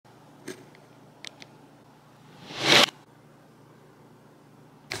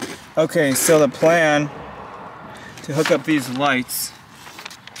Okay, so the plan to hook up these lights,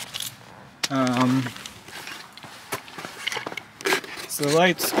 so the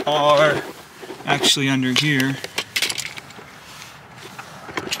lights are actually under here.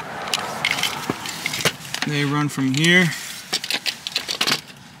 They run from here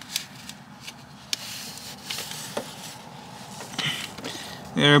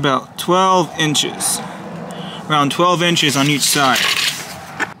they're about 12 inches, around 12 inches on each side.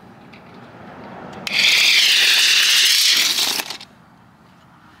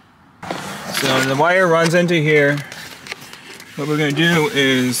 So the wire runs into here. What we're going to do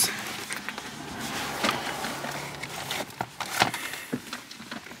is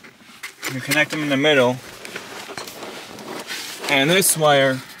we connect them in the middle, and this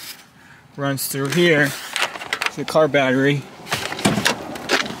wire runs through here to the car battery.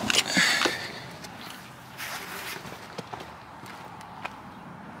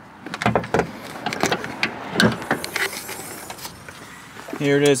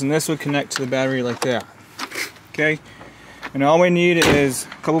 Here it is, and this would connect to the battery like that. Okay? And all we need is a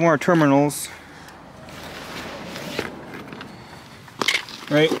couple more terminals.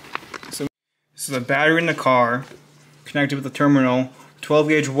 Right? So this is a battery in the car, connected with the terminal, 12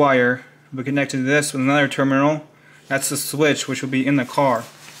 gauge wire. We connected to this with another terminal. That's the switch, which will be in the car.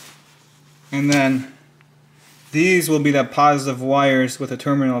 And then these will be the positive wires with the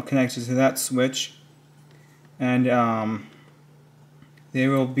terminal connected to that switch. And they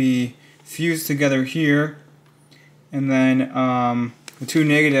will be fused together here, and then the two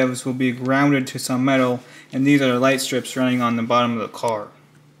negatives will be grounded to some metal, and these are the light strips running on the bottom of the car.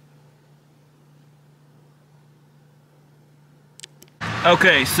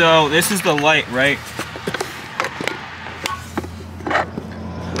 Okay, so this is the light, right?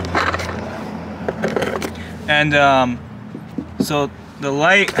 And so the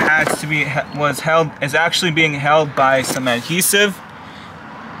light has to be is actually being held by some adhesive.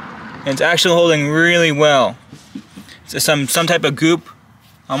 And it's actually holding really well. It's some type of goop,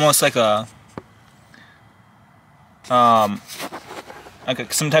 almost like some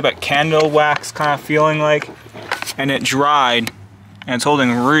type of candle wax kind of feeling like, and it dried, and it's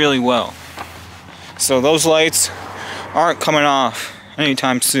holding really well. So those lights aren't coming off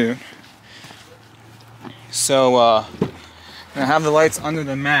anytime soon. So I have the lights under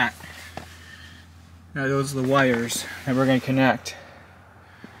the mat. Now those are the wires that we're going to connect.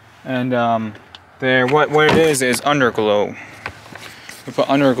 And what it is underglow. We put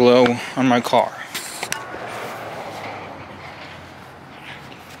underglow on my car.